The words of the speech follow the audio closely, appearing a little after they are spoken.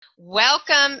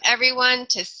Welcome, everyone,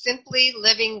 to Simply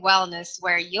Living Wellness,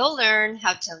 where you'll learn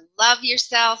how to love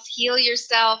yourself, heal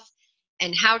yourself,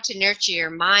 and how to nurture your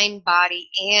mind, body,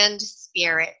 and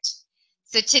spirit.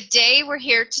 So today we're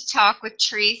here to talk with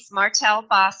Therese Martel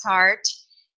Bosshart.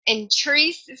 And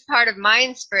Therese is part of my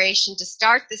inspiration to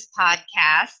start this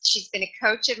podcast. She's been a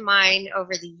coach of mine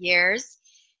over the years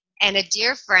and a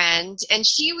dear friend, and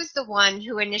she was the one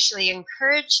who initially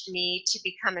encouraged me to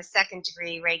become a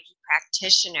second-degree Reiki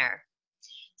practitioner.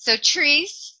 So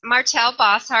Therese Martel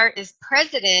Bosshart is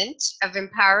president of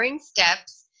Empowering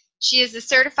Steps. She is a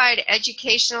certified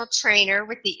educational trainer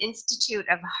with the Institute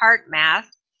of Heart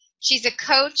Math. She's a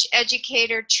coach,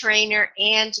 educator, trainer,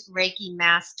 and Reiki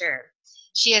master.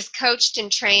 She has coached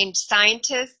and trained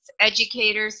scientists,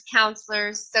 educators,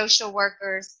 counselors, social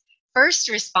workers, first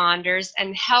responders,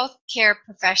 and healthcare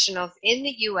professionals in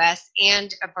the U.S.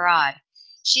 and abroad.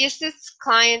 She assists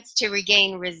clients to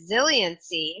regain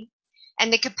resiliency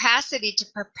and the capacity to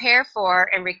prepare for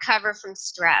and recover from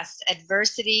stress,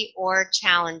 adversity, or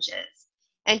challenges,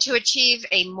 and to achieve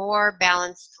a more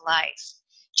balanced life.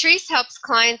 Therese helps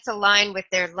clients align with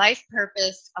their life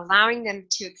purpose, allowing them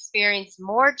to experience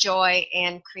more joy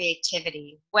and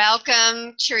creativity.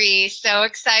 Welcome, Therese. So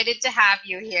excited to have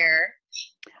you here.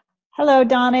 Hello,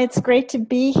 Donna. It's great to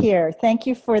be here. Thank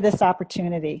you for this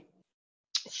opportunity.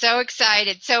 So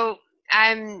excited. So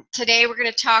today we're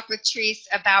going to talk with Therese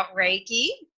about Reiki,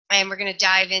 and we're going to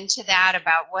dive into that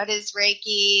about what is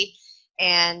Reiki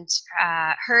and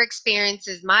her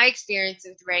experiences, my experience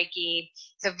with Reiki.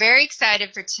 So very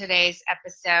excited for today's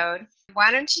episode.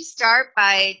 Why don't you start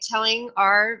by telling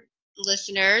our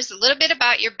listeners a little bit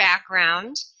about your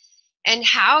background and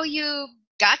how you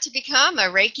got to become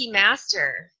a Reiki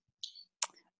master?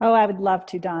 Oh, I would love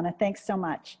to, Donna. Thanks so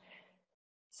much.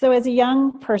 So as a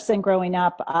young person growing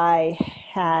up, I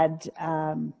had,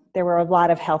 there were a lot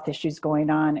of health issues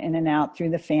going on in and out through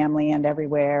the family and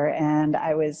everywhere. And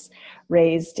I was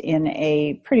raised in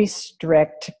a pretty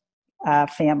strict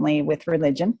family with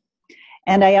religion.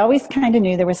 And I always kind of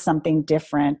knew there was something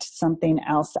different, something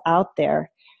else out there.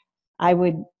 I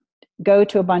would go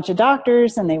to a bunch of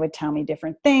doctors and they would tell me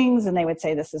different things and they would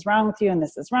say, this is wrong with you and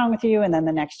this is wrong with you. And then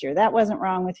the next year that wasn't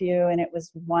wrong with you. And it was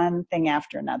one thing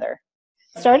after another.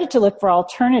 I started to look for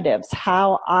alternatives,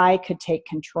 how I could take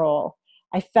control.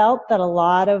 I felt that a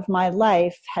lot of my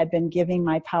life had been giving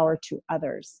my power to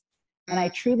others. And I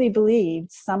truly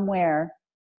believed somewhere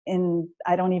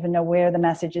I don't even know where the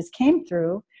messages came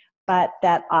through, but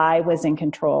that I was in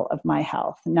control of my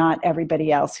health, not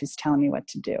everybody else who's telling me what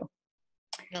to do.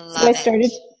 So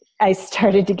I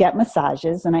started to get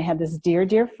massages, and I had this dear,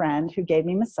 dear friend who gave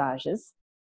me massages,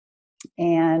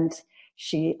 and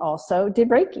she also did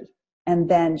Reiki. And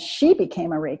then she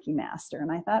became a Reiki master,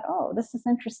 and I thought, oh, this is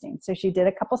interesting. So she did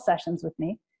a couple sessions with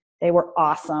me. They were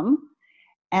awesome.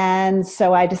 And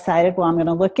so I decided, well, I'm going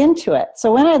to look into it.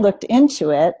 So when I looked into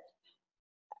it,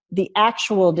 the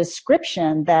actual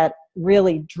description that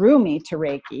really drew me to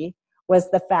Reiki was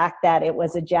the fact that it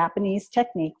was a Japanese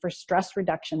technique for stress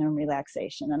reduction and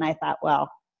relaxation. And I thought,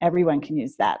 well, everyone can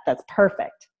use that. That's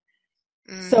perfect.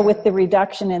 So with the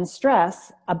reduction in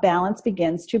stress, a balance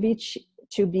begins to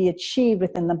be achieved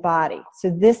within the body. So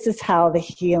this is how the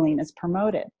healing is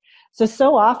promoted.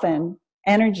 So often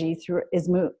energy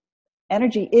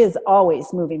is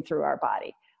always moving through our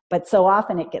body, but so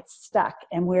often it gets stuck.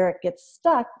 And where it gets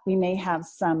stuck, we may have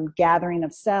some gathering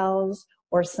of cells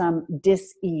or some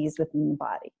dis-ease within the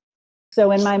body.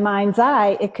 So in my mind's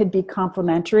eye, it could be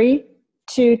complementary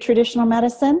to traditional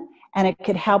medicine, and it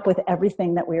could help with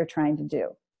everything that we are trying to do.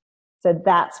 So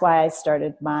that's why I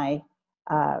started my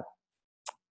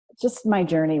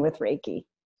journey with Reiki.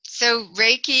 So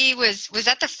Reiki, was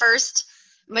that the first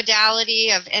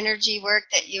modality of energy work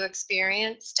that you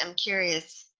experienced? I'm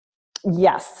curious.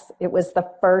 Yes, it was the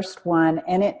first one.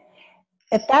 And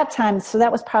at that time, so that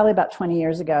was probably about 20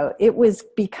 years ago, it was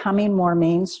becoming more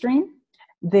mainstream.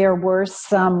 There were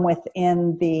some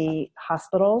within the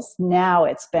hospitals. Now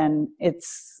it's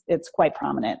quite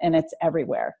prominent and it's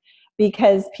everywhere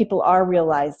because people are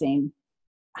realizing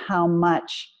how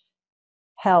much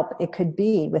help it could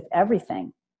be with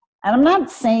everything. And I'm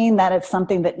not saying that it's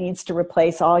something that needs to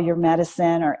replace all your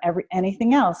medicine or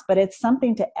anything else, but it's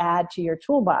something to add to your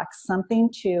toolbox, something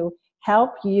to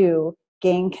help you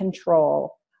gain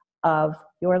control of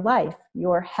your life,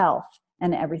 your health,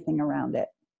 and everything around it.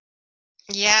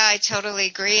 Yeah, I totally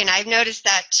agree. And I've noticed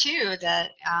that too,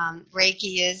 that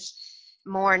Reiki is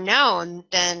more known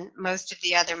than most of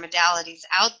the other modalities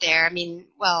out there. I mean,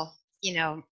 well,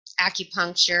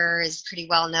 acupuncture is pretty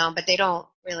well known, but they don't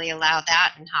really allow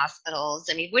that in hospitals.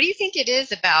 I mean, what do you think it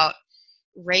is about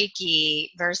Reiki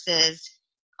versus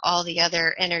all the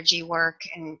other energy work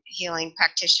and healing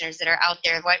practitioners that are out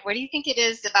there? What do you think it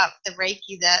is about the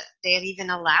Reiki that they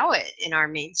even allow it in our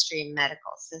mainstream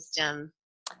medical system?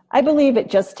 I believe it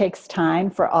just takes time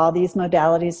for all these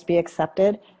modalities to be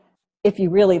accepted. If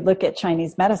you really look at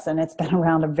Chinese medicine, it's been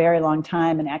around a very long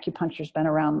time, and acupuncture's been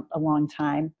around a long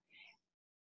time.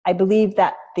 I believe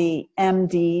that the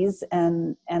MDs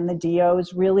and the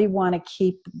DOs really want to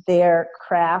keep their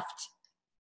craft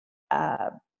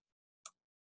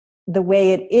the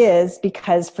way it is,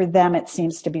 because for them it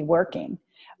seems to be working.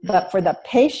 But for the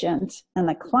patient and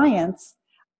the clients,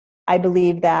 I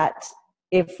believe that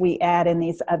if we add in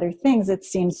these other things, it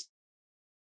seems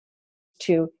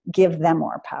to give them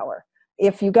more power.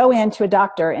 If you go into a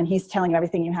doctor and he's telling you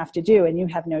everything you have to do and you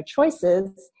have no choices,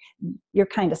 you're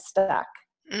kind of stuck.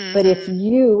 Mm-hmm. But if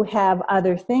you have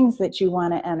other things that you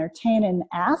want to entertain and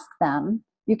ask them,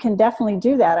 you can definitely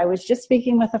do that. I was just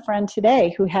speaking with a friend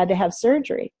today who had to have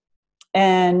surgery.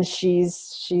 And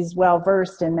she's well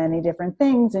versed in many different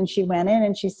things. And she went in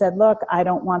and she said, look, I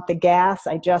don't want the gas.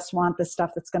 I just want the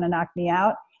stuff that's going to knock me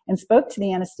out. And spoke to the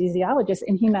anesthesiologist,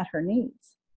 and he met her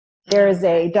needs. There is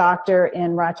a doctor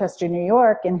in Rochester, New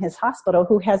York, in his hospital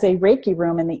who has a Reiki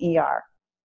room in the ER.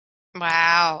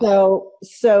 Wow.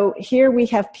 So here we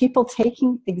have people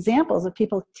taking examples of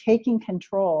people taking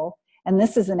control. And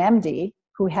this is an MD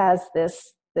who has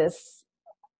this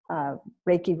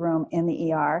Reiki room in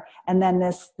the ER. And then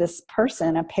this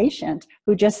person, a patient,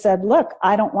 who just said, look,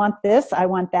 I don't want this, I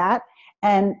want that.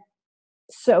 And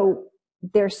so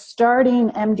they're starting,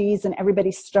 MDs and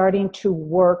everybody's starting to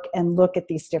work and look at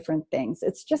these different things.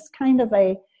 It's just kind of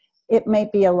it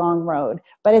might be a long road,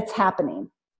 but it's happening.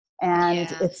 And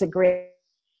yeah. It's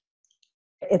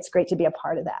great to be a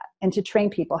part of that and to train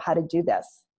people how to do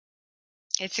this.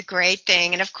 It's a great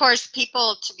thing. And of course,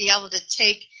 people, to be able to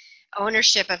take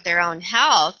ownership of their own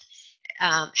health,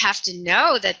 have to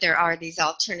know that there are these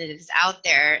alternatives out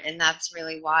there. And that's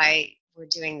really why we're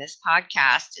doing this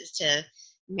podcast, is to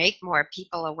make more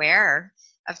people aware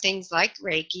of things like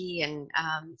Reiki. And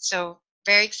so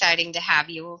very exciting to have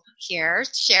you here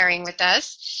sharing with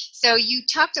us. So you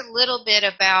talked a little bit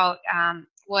about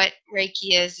what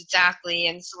Reiki is exactly.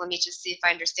 And so let me just see if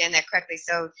I understand that correctly.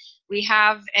 So we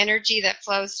have energy that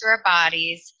flows through our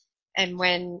bodies. And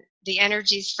when the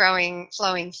energy is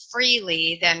flowing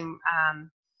freely, then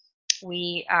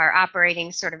we are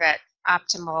operating sort of at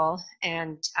optimal.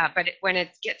 And but when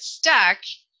it gets stuck,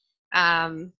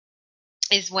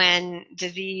 is when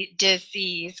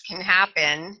disease can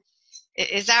happen.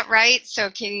 Is that right? So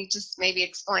can you just maybe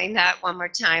explain that one more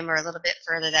time or a little bit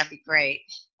further? That'd be great.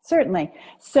 Certainly.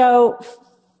 So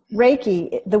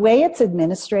Reiki, the way it's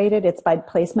administrated, it's by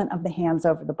placement of the hands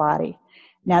over the body.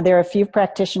 Now, there are a few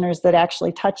practitioners that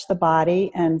actually touch the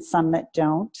body and some that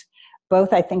don't.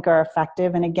 Both, I think, are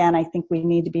effective. And again, I think we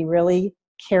need to be really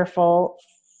careful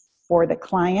for the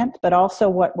client, but also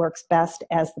what works best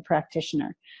as the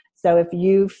practitioner. So if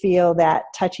you feel that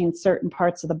touching certain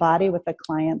parts of the body with the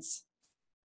client's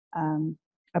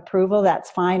approval,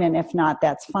 that's fine. And if not,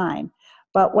 that's fine.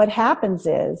 But what happens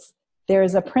is there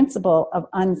is a principle of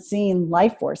unseen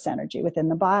life force energy within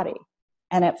the body.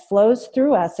 And it flows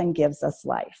through us and gives us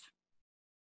life.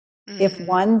 Mm-hmm. If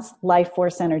one's life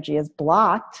force energy is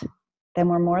blocked, then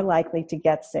we're more likely to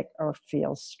get sick or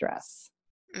feel stress.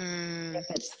 If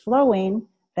it's flowing,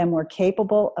 then we're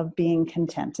capable of being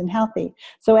content and healthy.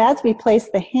 So as we place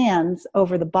the hands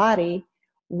over the body,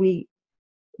 we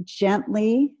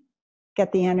gently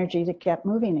get the energy to get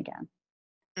moving again.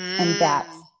 And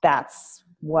that's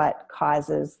what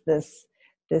causes this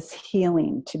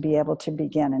healing to be able to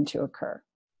begin and to occur.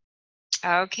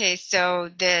 Okay, so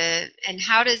and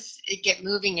how does it get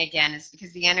moving again? Is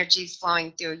because the energy is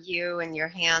flowing through you and your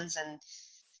hands, and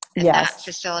yes, that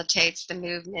facilitates the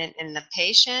movement in the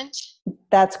patient?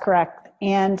 That's correct.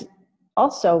 And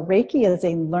also, Reiki is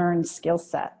a learned skill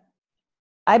set.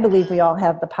 I believe we all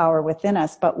have the power within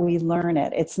us, but we learn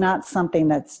it. It's not something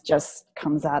that's just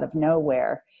comes out of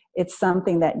nowhere. It's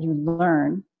something that you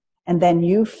learn, and then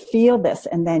you feel this,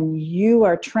 and then you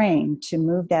are trained to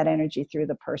move that energy through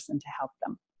the person to help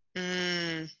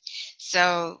them.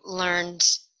 So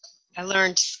a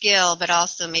learned skill, but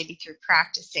also maybe through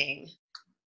practicing.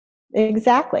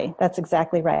 Exactly. That's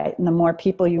exactly right. And the more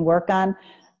people you work on,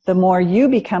 the more you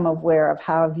become aware of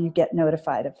how you get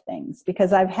notified of things.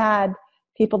 Because I've had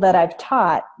people that I've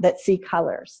taught that see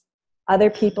colors. Other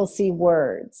people see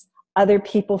words. Other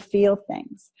people feel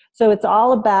things. So it's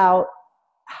all about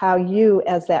how you,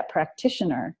 as that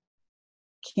practitioner,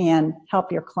 can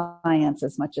help your clients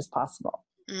as much as possible.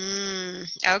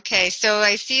 Okay, so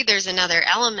I see there's another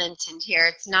element in here.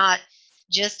 It's not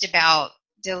just about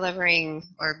delivering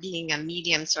or being a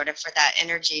medium sort of for that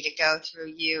energy to go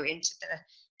through you into the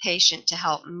patient to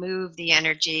help move the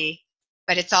energy,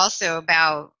 but it's also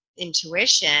about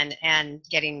intuition and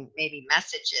getting maybe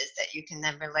messages that you can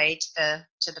then relay to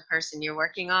the person you're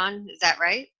working on. Is that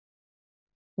right?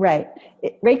 Right.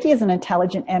 Reiki is an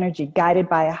intelligent energy guided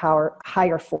by a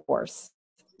higher force.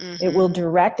 Mm-hmm. It will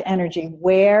direct energy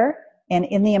where and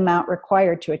in the amount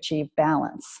required to achieve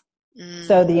balance.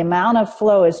 So the amount of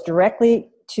flow is directly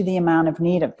to the amount of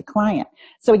need of the client.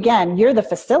 So again, you're the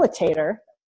facilitator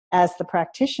as the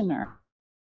practitioner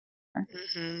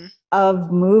of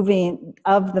the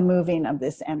moving of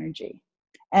this energy.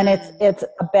 And it's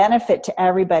a benefit to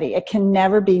everybody. It can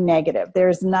never be negative.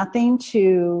 There's nothing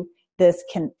to this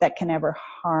that can ever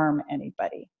harm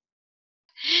anybody.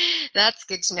 That's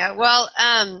good to know. Well,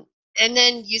 and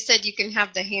then you said you can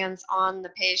have the hands on the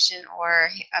patient or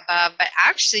above, but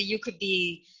actually you could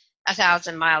be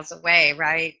 1,000 miles away,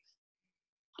 right?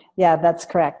 Yeah, that's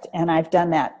correct. And I've done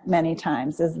that many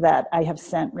times, is that I have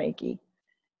sent Reiki.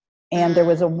 And there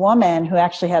was a woman who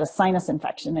actually had a sinus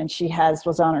infection, and she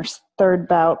was on her third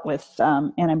bout with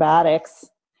antibiotics.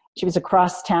 She was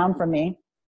across town from me.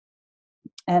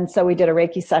 And so we did a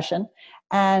Reiki session,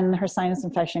 and her sinus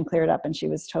infection cleared up, and she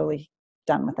was totally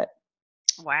done with it.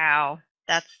 Wow.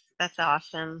 That's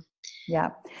awesome. Yeah.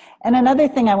 And another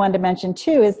thing I wanted to mention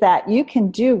too is that you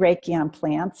can do Reiki on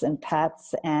plants and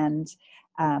pets and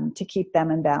to keep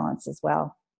them in balance as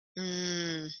well.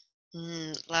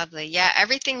 Lovely. Yeah,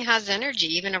 everything has energy,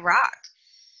 even a rock.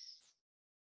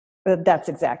 But that's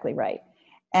exactly right.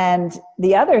 And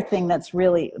the other thing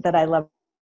that I love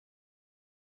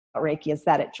about Reiki is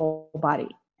that it's whole body,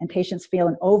 and patients feel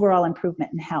an overall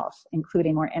improvement in health,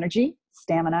 including more energy,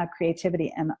 stamina,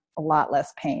 creativity, and a lot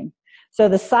less pain. So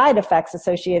the side effects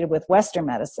associated with Western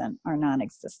medicine are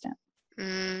non-existent.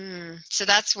 So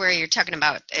that's where you're talking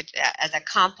about it as a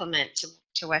complement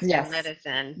to Western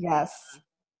medicine. Yes.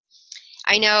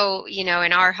 I know, in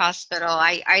our hospital,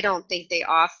 I don't think they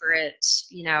offer it,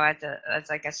 as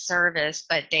like a service,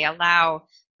 but they allow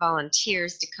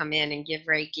volunteers to come in and give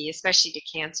Reiki, especially to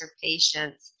cancer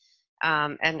patients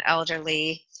and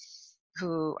elderly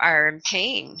who are in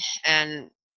pain.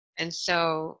 And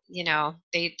so,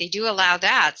 they do allow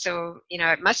that. So,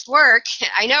 it must work.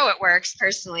 I know it works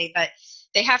personally, but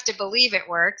they have to believe it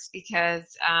works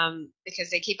because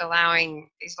they keep allowing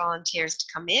these volunteers to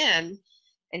come in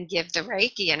and give the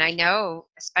Reiki. And I know,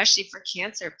 especially for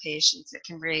cancer patients, it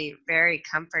can be very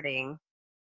comforting.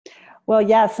 Well,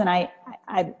 yes. And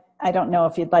I don't know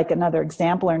if you'd like another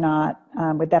example or not.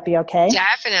 Would that be okay?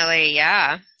 Definitely.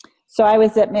 Yeah. So I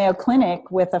was at Mayo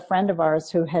Clinic with a friend of ours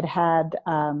who had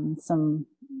some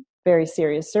very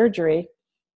serious surgery,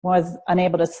 was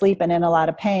unable to sleep and in a lot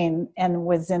of pain, and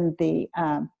was in the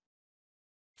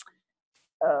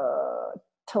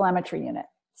telemetry unit.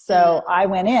 So I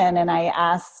went in and I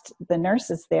asked the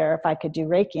nurses there if I could do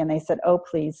Reiki, and they said, "Oh,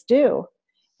 please do."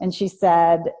 And she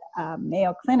said,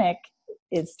 Mayo Clinic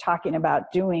is talking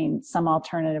about doing some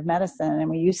alternative medicine, and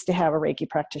we used to have a Reiki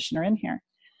practitioner in here.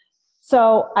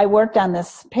 So I worked on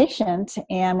this patient,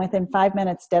 and within 5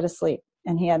 minutes, dead asleep.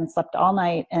 And he hadn't slept all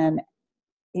night, and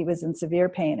he was in severe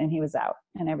pain, and he was out,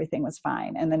 and everything was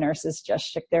fine. And the nurses just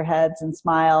shook their heads and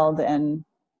smiled, and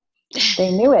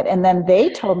they knew it. And then they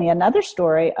told me another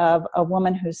story of a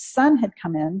woman whose son had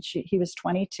come in. He was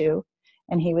 22,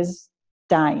 and he was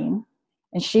dying.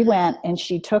 And she went and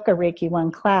she took a Reiki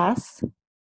 1 class.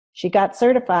 She got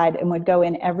certified and would go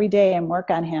in every day and work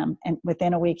on him. And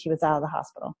within a week, he was out of the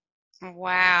hospital.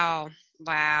 Wow.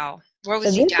 What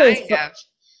was he dying of?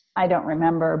 I don't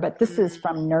remember, but this is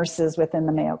from nurses within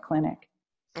the Mayo Clinic.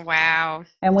 Wow.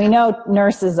 And we know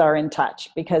nurses are in touch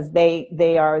because they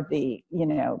are the,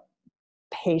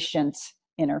 patient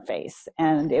interface.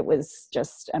 And it was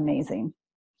just amazing.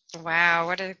 Wow,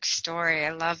 what a story. I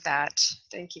love that.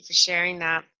 Thank you for sharing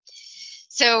that.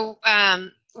 So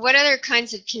what other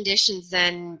kinds of conditions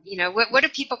then, what do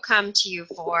people come to you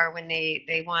for when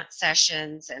they want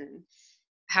sessions, and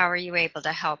how are you able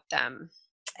to help them?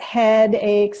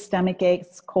 Headaches, stomach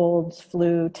aches, colds,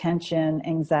 flu, tension,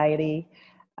 anxiety.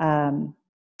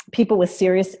 People with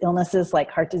serious illnesses like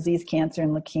heart disease, cancer,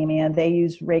 and leukemia, they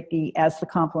use Reiki as the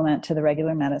complement to the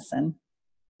regular medicine.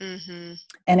 Mm-hmm.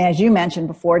 And as you mentioned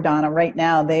before, Donna, right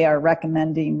now they are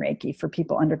recommending Reiki for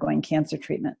people undergoing cancer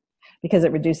treatment because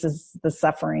it reduces the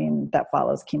suffering that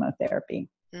follows chemotherapy.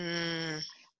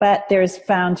 But there's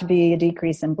found to be a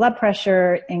decrease in blood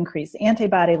pressure, increased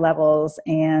antibody levels,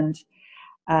 and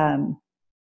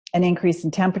an increase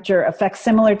in temperature, effects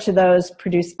similar to those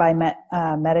produced by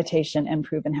meditation and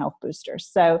proven health boosters.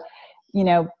 So,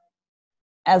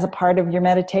 as a part of your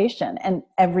meditation. And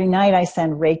every night I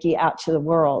send Reiki out to the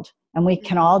world, and we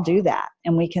can all do that.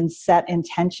 And we can set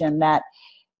intention that,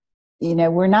 you know,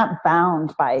 we're not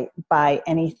bound by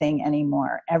anything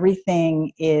anymore.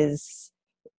 Everything is,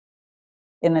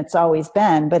 and it's always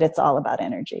been, but it's all about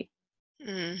energy.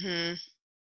 Mm-hmm.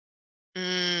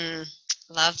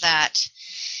 Love that.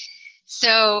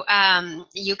 So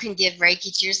you can give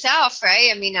Reiki to yourself, right?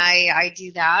 I mean, I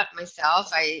do that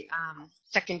myself. I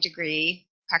second degree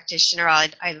practitioner.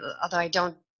 Although I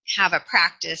don't have a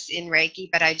practice in Reiki,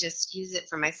 but I just use it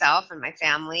for myself and my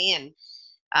family.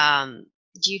 And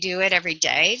do you do it every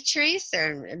day, Therese?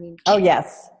 Or I mean, oh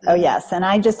yes, and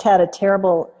I just had a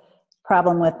terrible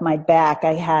problem with my back.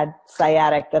 I had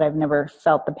sciatic that I've never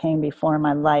felt the pain before in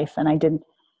my life, and I didn't.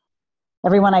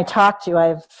 Everyone I talk to,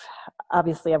 I've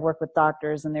worked with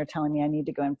doctors, and they're telling me I need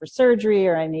to go in for surgery,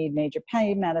 or I need major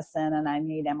pain medicine, and I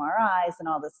need MRIs and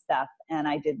all this stuff. And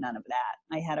I did none of that.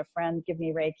 I had a friend give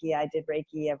me Reiki. I did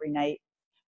Reiki every night,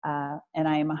 and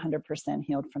I am 100%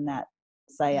 healed from that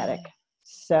sciatic.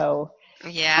 So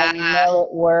yeah, I know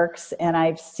it works, and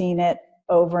I've seen it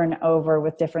over and over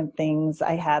with different things.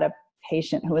 I had a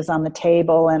patient who was on the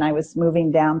table, and I was moving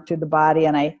down through the body,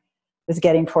 and I was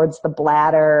getting towards the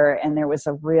bladder, and there was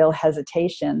a real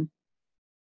hesitation.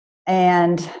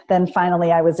 And then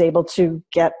finally I was able to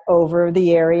get over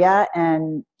the area,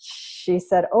 and she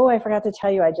said, "Oh, I forgot to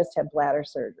tell you, I just had bladder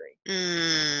surgery."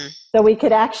 So we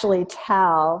could actually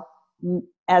tell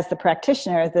as the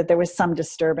practitioner that there was some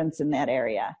disturbance in that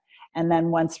area. And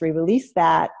then once we released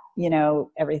that, you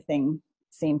know, everything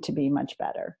seemed to be much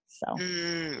better. So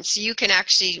you can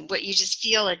actually, you just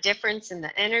feel a difference in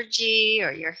the energy,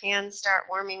 or your hands start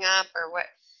warming up, or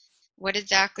what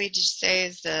exactly did you say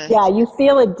is the... Yeah, you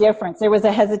feel a difference. There was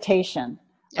a hesitation.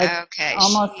 Like, okay.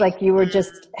 Almost like you were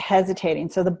just hesitating.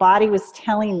 So the body was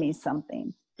telling me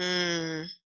something. And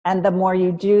the more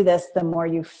you do this, the more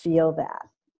you feel that.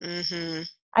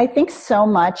 I think so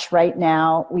much right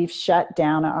now we've shut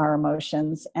down our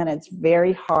emotions, and it's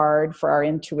very hard for our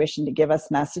intuition to give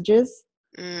us messages.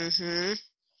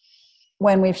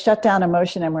 When we've shut down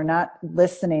emotion and we're not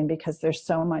listening because there's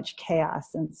so much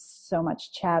chaos and so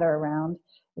much chatter around,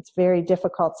 it's very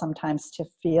difficult sometimes to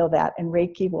feel that. And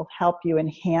Reiki will help you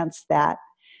enhance that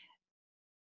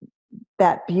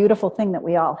beautiful thing that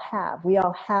we all have. We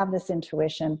all have this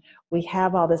intuition. We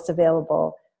have all this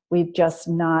available. We've just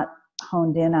not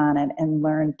honed in on it and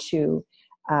learned to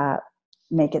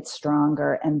make it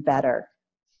stronger and better.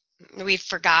 We've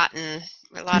forgotten.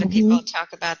 A lot of people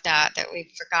talk about that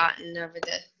we've forgotten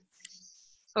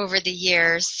over the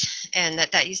years, and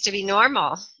that used to be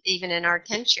normal, even in our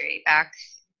country back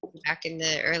in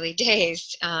the early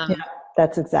days. Yeah,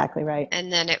 that's exactly right.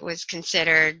 And then it was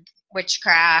considered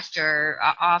witchcraft or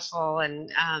awful, and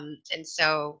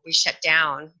so we shut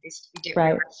down. We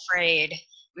were afraid.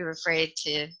 We were afraid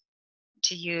to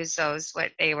use those,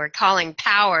 what they were calling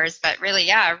powers, but really,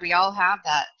 yeah, we all have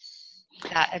that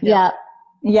ability.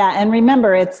 Yeah, and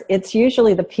remember, it's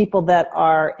usually the people that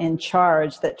are in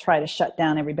charge that try to shut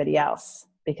down everybody else,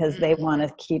 because they want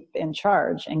to keep in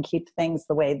charge and keep things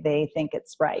the way they think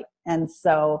it's right. And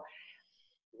so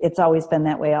it's always been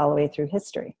that way all the way through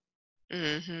history.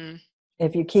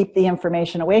 If you keep the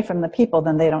information away from the people,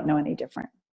 then they don't know any different.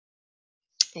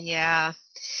 Yeah.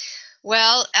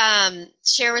 Well,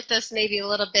 share with us maybe a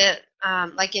little bit,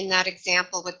 like in that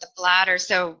example with the bladder.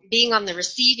 So being on the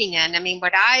receiving end, I mean,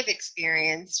 what I've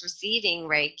experienced receiving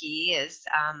Reiki is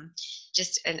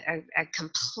just a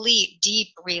complete deep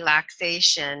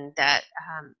relaxation that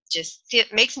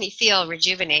makes me feel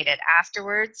rejuvenated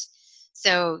afterwards.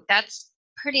 So that's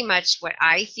pretty much what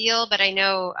I feel. But I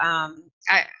know,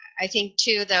 I think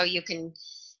too, though, you can,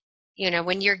 you know,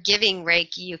 when you're giving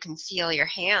Reiki, you can feel your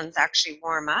hands actually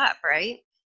warm up, right?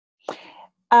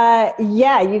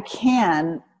 Yeah, you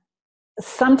can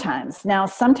sometimes. Now,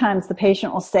 sometimes the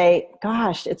patient will say,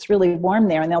 "Gosh, it's really warm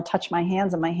there," and they'll touch my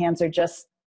hands, and my hands are just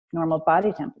normal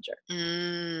body temperature.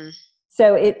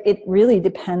 So it really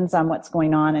depends on what's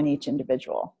going on in each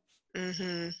individual.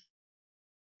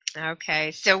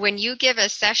 Okay, so when you give a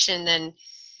session, then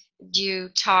do you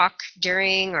talk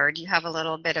during, or do you have a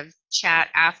little bit of chat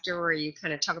after where you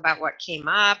kind of talk about what came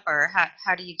up, or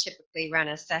how do you typically run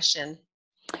a session?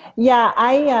 Yeah,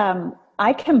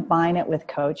 I combine it with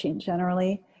coaching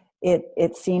generally.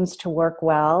 It seems to work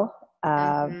well.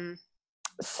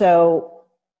 So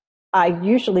I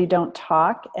usually don't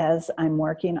talk as I'm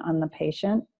working on the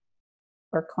patient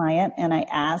or client, and I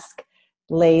ask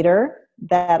later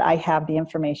that I have the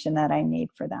information that I need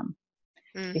for them.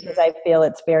 Because I feel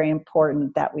it's very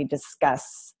important that we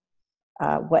discuss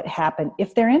what happened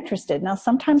if they're interested. Now,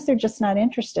 sometimes they're just not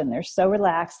interested. They're so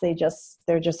relaxed. They're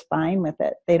just fine with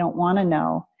it. They don't want to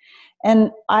know.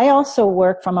 And I also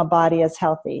work from a body as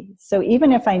healthy. So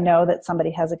even if I know that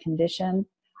somebody has a condition,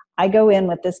 I go in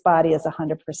with this body as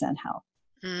 100% health.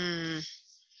 Mm.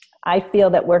 I feel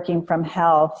that working from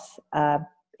health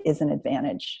is an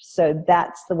advantage. So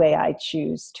that's the way I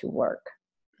choose to work.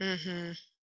 Mm-hmm.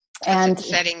 And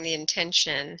setting the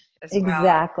intention as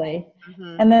exactly. well.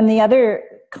 Mm-hmm. And then the other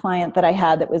client that I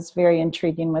had that was very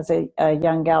intriguing was a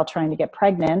young gal trying to get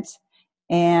pregnant.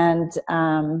 And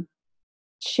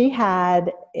she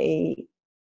had a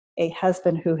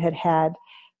husband who had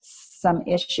some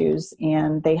issues,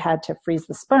 and they had to freeze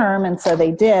the sperm, and so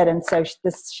they did. And so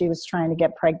she was trying to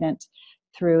get pregnant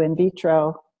through in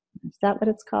vitro. Is that what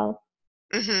it's called?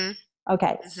 Mm-hmm.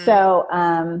 Okay. Mm-hmm.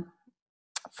 So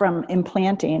from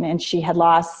implanting, and she had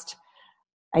lost,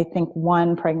 I think,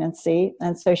 one pregnancy.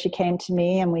 And so she came to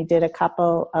me, and we did a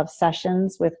couple of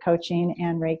sessions with coaching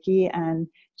and Reiki, and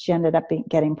she ended up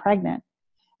getting pregnant.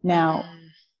 Now,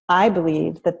 I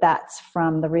believe that that's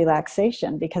from the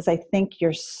relaxation, because I think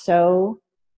you're so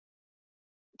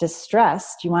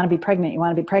distressed. You want to be pregnant. You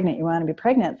want to be pregnant. You want to be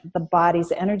pregnant. The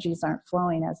body's energies aren't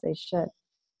flowing as they should.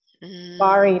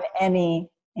 Barring any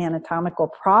anatomical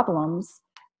problems,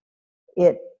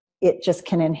 it just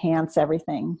can enhance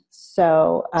everything.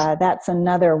 So that's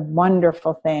another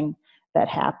wonderful thing that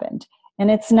happened.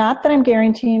 And it's not that I'm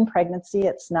guaranteeing pregnancy.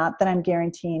 It's not that I'm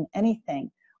guaranteeing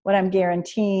anything. What I'm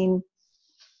guaranteeing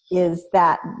is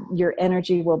that your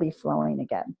energy will be flowing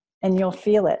again, and you'll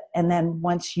feel it. And then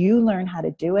once you learn how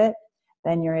to do it,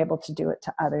 then you're able to do it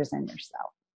to others and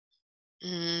yourself.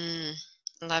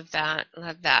 Love that.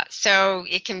 Love that. So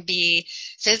it can be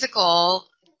physical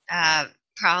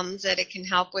problems that it can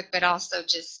help with, but also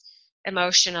just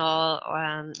emotional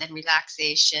and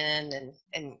relaxation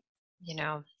and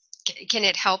can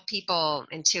it help people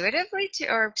intuitively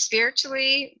or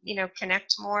spiritually,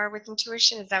 connect more with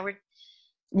intuition? Is that what?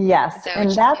 Yes,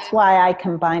 and that's why I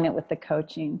combine it with the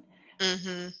coaching.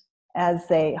 Mm-hmm. As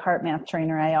a heart math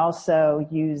trainer, I also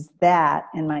use that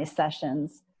in my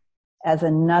sessions as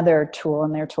another tool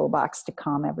in their toolbox to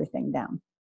calm everything down.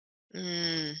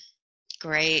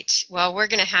 Great. Well, we're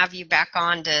going to have you back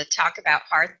on to talk about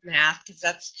heart math, because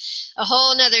that's a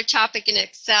whole nother topic in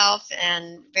itself,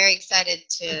 and very excited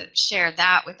to share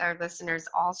that with our listeners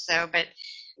also. But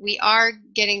we are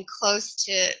getting close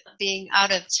to being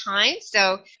out of time.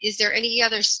 So is there any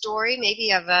other story,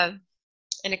 maybe of an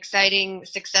exciting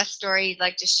success story you'd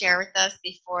like to share with us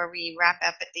before we wrap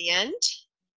up at the end?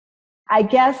 I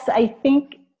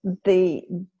think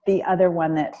the other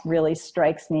one that really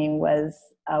strikes me was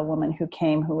a woman who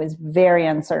came who was very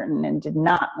uncertain and did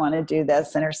not want to do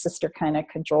this. And her sister kind of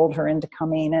cajoled her into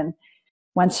coming. And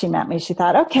once she met me, she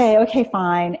thought, okay,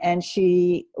 fine. And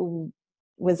she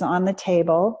was on the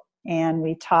table, and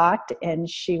we talked, and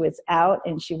she was out,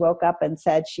 and she woke up and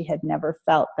said she had never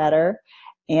felt better,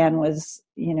 and was,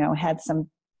 had some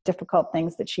difficult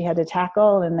things that she had to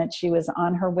tackle, and that she was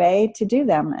on her way to do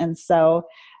them. And so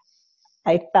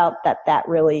I felt that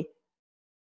really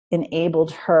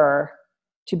enabled her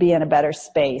to be in a better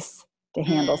space to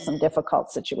handle some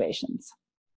difficult situations.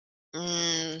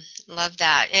 Love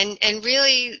that. And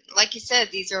really, like you said,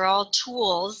 these are all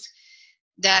tools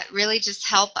that really just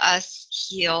help us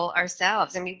heal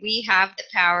ourselves. I mean, we have the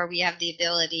power, we have the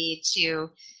ability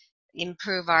to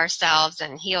improve ourselves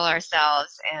and heal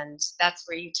ourselves. And that's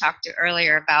where you talked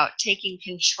earlier about taking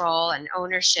control and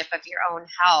ownership of your own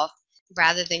health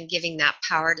rather than giving that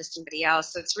power to somebody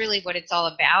else. So it's really what it's all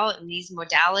about. And these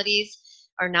modalities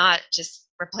are not just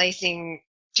replacing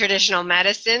traditional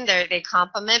medicine. They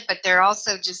complement, but they're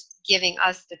also just giving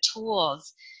us the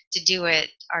tools to do it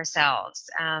ourselves,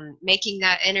 making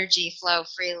that energy flow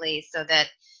freely so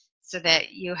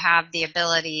that you have the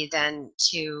ability then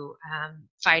to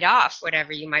fight off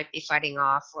whatever you might be fighting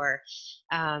off, or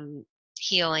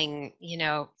healing,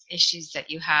 issues that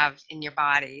you have in your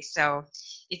body. So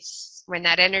it's when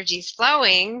that energy is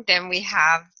flowing, then we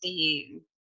have we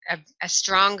have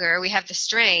the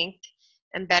strength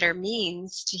and better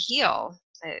means to heal.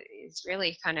 It's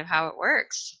really kind of how it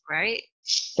works, right?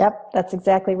 Yep, that's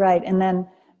exactly right. And then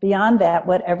beyond that,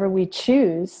 whatever we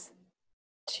choose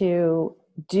to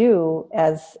do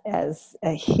as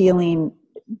a healing,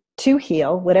 to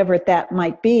heal, whatever that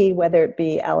might be, whether it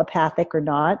be allopathic or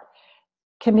not,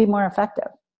 can be more effective.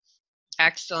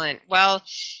 Excellent. Well,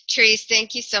 Therese,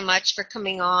 thank you so much for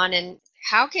coming on. And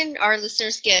how can our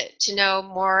listeners get to know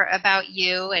more about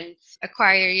you and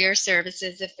acquire your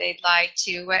services if they'd like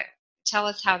to? Tell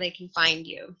us how they can find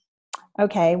you.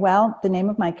 Okay, well, the name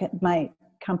of my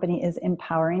company is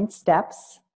Empowering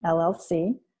Steps,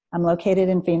 LLC. I'm located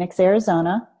in Phoenix,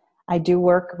 Arizona. I do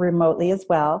work remotely as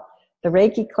well. The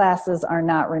Reiki classes are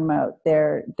not remote.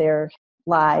 They're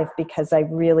live because I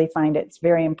really find it's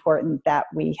very important that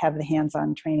we have the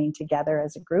hands-on training together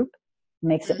as a group. It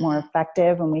makes it more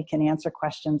effective, and we can answer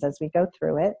questions as we go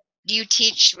through it. You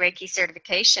teach Reiki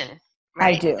certification,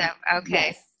 right? I do. Okay.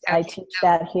 Yes, okay. I teach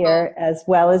that here as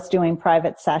well as doing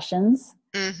private sessions.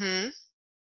 Mm-hmm.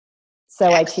 So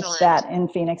Excellent. I teach that in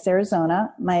Phoenix,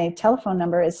 Arizona. My telephone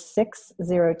number is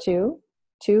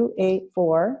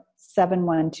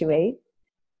 602-284-7128.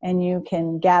 And you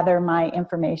can gather my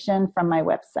information from my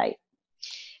website.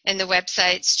 And the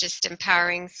website's just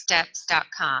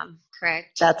empoweringsteps.com,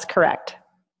 correct? That's correct.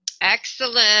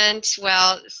 Excellent.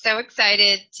 Well, so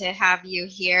excited to have you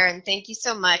here, and thank you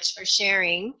so much for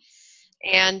sharing.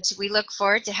 And we look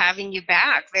forward to having you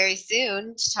back very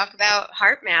soon to talk about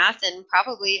heart math and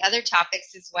probably other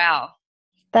topics as well.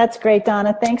 That's great,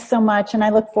 Donna. Thanks so much. And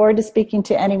I look forward to speaking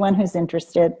to anyone who's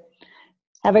interested.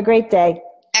 Have a great day.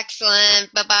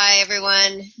 Excellent. Bye-bye,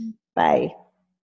 everyone. Bye.